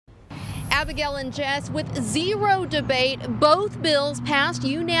Abigail and Jess, with zero debate, both bills passed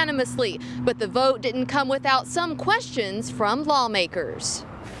unanimously, but the vote didn't come without some questions from lawmakers.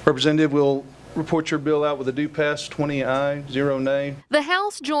 Representative, will report your bill out with a do pass, 20 aye, 0 nay. The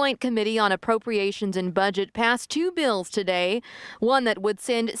House Joint Committee on Appropriations and Budget passed two bills today, one that would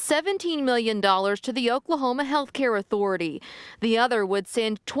send $17 million to the Oklahoma Health Care Authority. The other would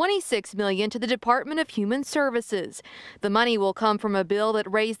send $26 million to the Department of Human Services. The money will come from a bill that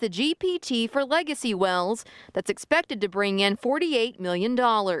raised the GPT for legacy wells that's expected to bring in $48 million.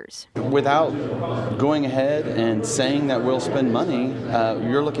 Without going ahead and saying that we'll spend money,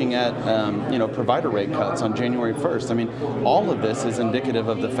 you're looking at provider rate cuts on January 1st. I mean, all of this is indicative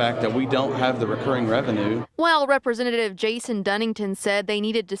of the fact that we don't have the recurring revenue. While Representative Jason Dunnington said they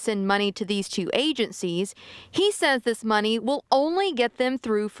needed to send money to these two agencies, he says this money will only get them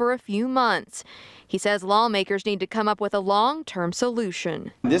through for a few months. He says lawmakers need to come up with a long-term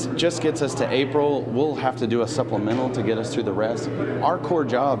solution. This just gets us to April. We'll have to do a supplemental to get us through the rest. Our core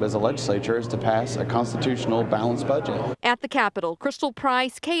job as a legislature is to pass a constitutional balanced budget. At the Capitol, Crystal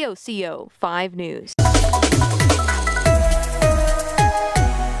Price, KOCO 5 News.